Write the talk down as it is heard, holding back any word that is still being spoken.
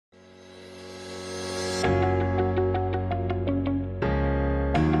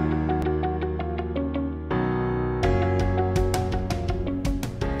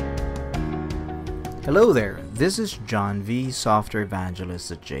Hello there, this is John V, Software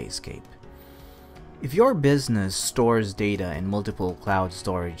Evangelist at JSCAPE. If your business stores data in multiple cloud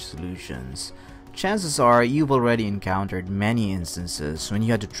storage solutions, chances are you've already encountered many instances when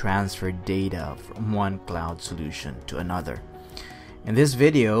you had to transfer data from one cloud solution to another. In this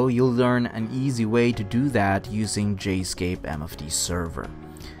video, you'll learn an easy way to do that using JSCAPE MFT Server.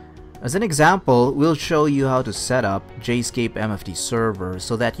 As an example, we'll show you how to set up JSCAPE MFT Server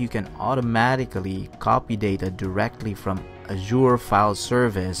so that you can automatically copy data directly from Azure File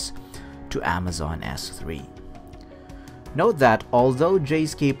Service to Amazon S3. Note that although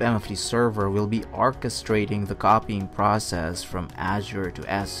JSCAPE MFT Server will be orchestrating the copying process from Azure to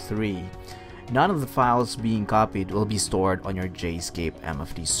S3, none of the files being copied will be stored on your JSCAPE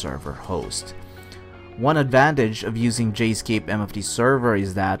MFT Server host. One advantage of using JSCAPE MFT Server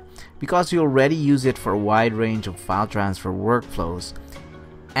is that because you already use it for a wide range of file transfer workflows,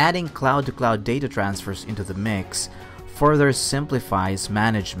 adding cloud-to-cloud data transfers into the mix further simplifies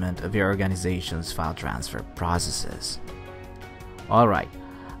management of your organization's file transfer processes. Alright,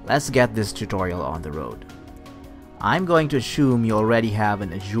 let's get this tutorial on the road. I'm going to assume you already have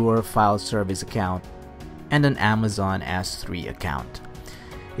an Azure File Service account and an Amazon S3 account.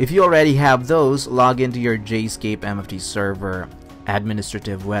 If you already have those, log into your JSCAPE MFT Server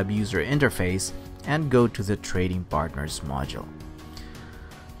Administrative Web User Interface and go to the Trading Partners module.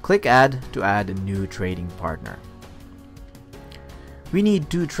 Click Add to add a new trading partner. We need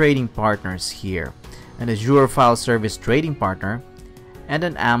two trading partners here, an Azure File Service trading partner and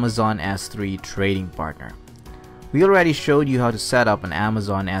an Amazon S3 trading partner. We already showed you how to set up an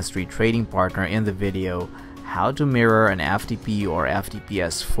Amazon S3 trading partner in the video How to Mirror an FTP or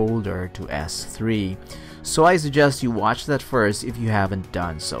FTPS folder to S3, so I suggest you watch that first if you haven't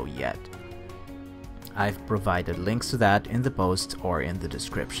done so yet. I've provided links to that in the post or in the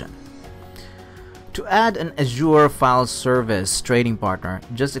description. To add an Azure File Service trading partner,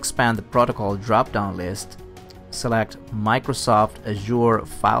 just expand the protocol drop-down list, select Microsoft Azure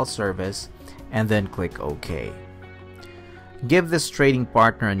File Service, and then click OK. Give this trading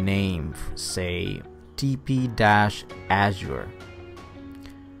partner a name, say TP-Azure.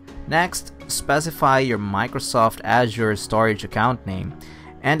 Next, specify your Microsoft Azure storage account name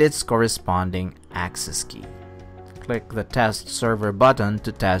and its corresponding access key. Click the Test Server button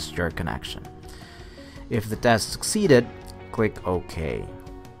to test your connection. If the test succeeded, click OK.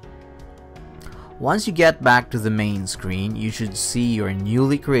 Once you get back to the main screen, you should see your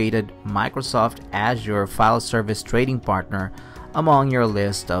newly created Microsoft Azure File Service trading partner among your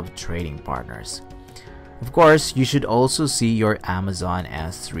list of trading partners. Of course, you should also see your Amazon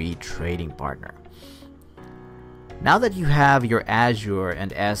S3 trading partner. Now that you have your Azure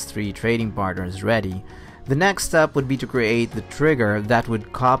and S3 trading partners ready, the next step would be to create the trigger that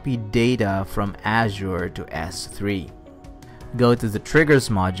would copy data from Azure to S3. Go to the Triggers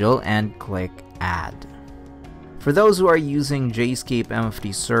module and click Add. For those who are using JSCAPE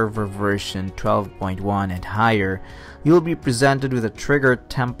MFT Server version 12.1 and higher, you'll be presented with a trigger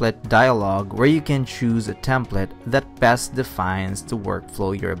template dialog where you can choose a template that best defines the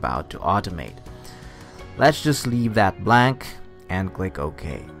workflow you're about to automate. Let's just leave that blank and click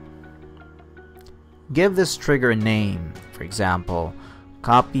OK. Give this trigger a name, for example,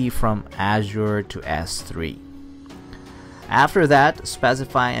 copy from Azure to S3. After that,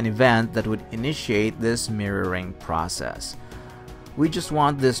 specify an event that would initiate this mirroring process. We just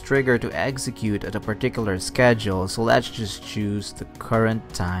want this trigger to execute at a particular schedule, so let's just choose the current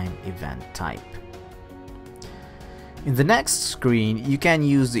time event type. In the next screen, you can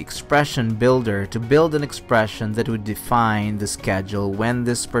use the expression builder to build an expression that would define the schedule when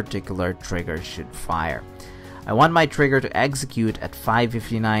this particular trigger should fire. I want my trigger to execute at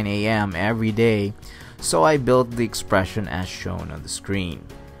 5:59 a.m. every day, so I built the expression as shown on the screen.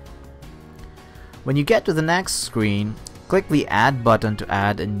 When you get to the next screen, click the Add button to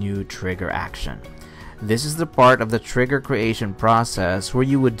add a new trigger action. This is the part of the trigger creation process where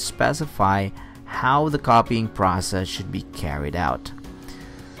you would specify how the copying process should be carried out.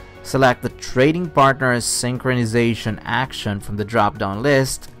 Select the trading partner's synchronization action from the drop-down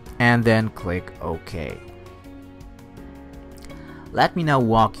list and then click OK. Let me now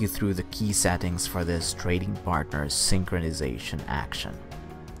walk you through the key settings for this trading partner's synchronization action.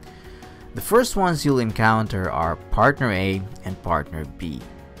 The first ones you'll encounter are Partner A and Partner B.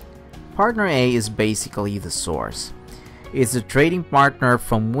 Partner A is basically the source. It's the trading partner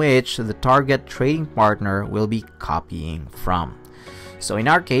from which the target trading partner will be copying from. So in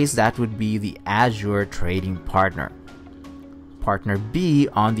our case, that would be the Azure trading partner. Partner B,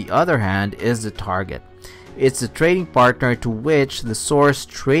 on the other hand, is the target. It's the trading partner to which the source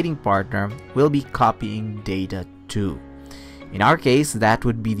trading partner will be copying data to. In our case, that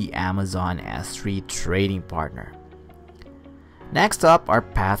would be the Amazon S3 trading partner. Next up are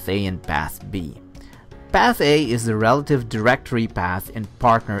path A and path B. Path A is the relative directory path in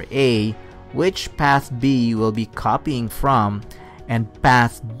partner A, which path B will be copying from, and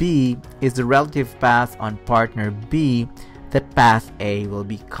path B is the relative path on partner B that path A will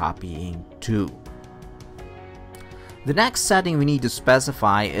be copying to. The next setting we need to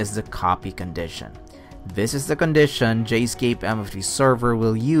specify is the copy condition. This is the condition JSCAPE MFT server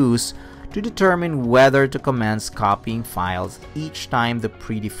will use to determine whether to commence copying files each time the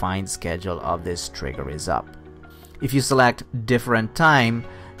predefined schedule of this trigger is up. If you select different time,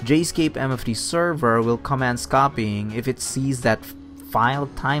 JSCAPE MFT server will commence copying if it sees that file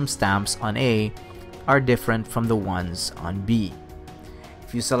timestamps on A are different from the ones on B.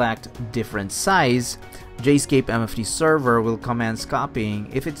 If you select different size, JSCAPE MFT server will commence copying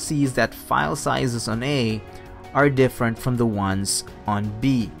if it sees that file sizes on A are different from the ones on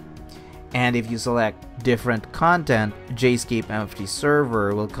B. And if you select different content, JSCAPE MFT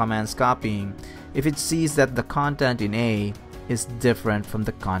server will commence copying if it sees that the content in A is different from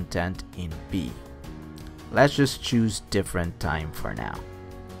the content in B. Let's just choose different time for now.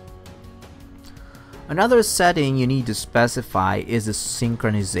 Another setting you need to specify is the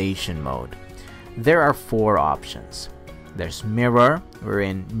synchronization mode. There are 4 options. There's mirror,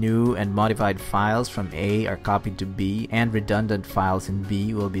 wherein new and modified files from A are copied to B and redundant files in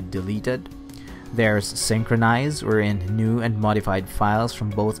B will be deleted. There's synchronize, wherein new and modified files from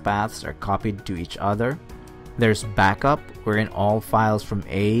both paths are copied to each other. There's backup, wherein all files from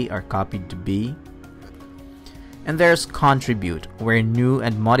A are copied to B. And there's contribute, where new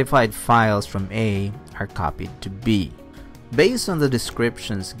and modified files from A are copied to B. Based on the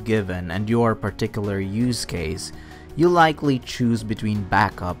descriptions given and your particular use case, you likely choose between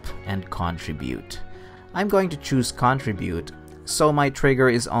backup and contribute. I'm going to choose contribute, so my trigger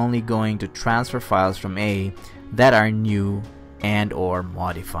is only going to transfer files from A that are new and or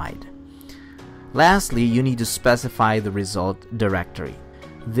modified. Lastly, you need to specify the result directory.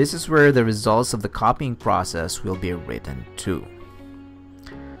 This is where the results of the copying process will be written to.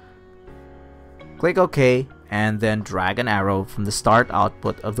 Click OK and then drag an arrow from the start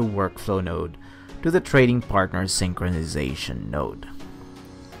output of the workflow node to the trading partner synchronization node.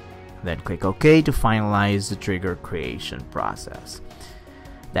 Then click OK to finalize the trigger creation process.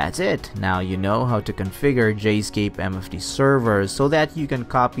 That's it. Now you know how to configure JSCAPE MFT servers so that you can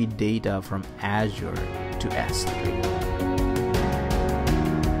copy data from Azure to S3.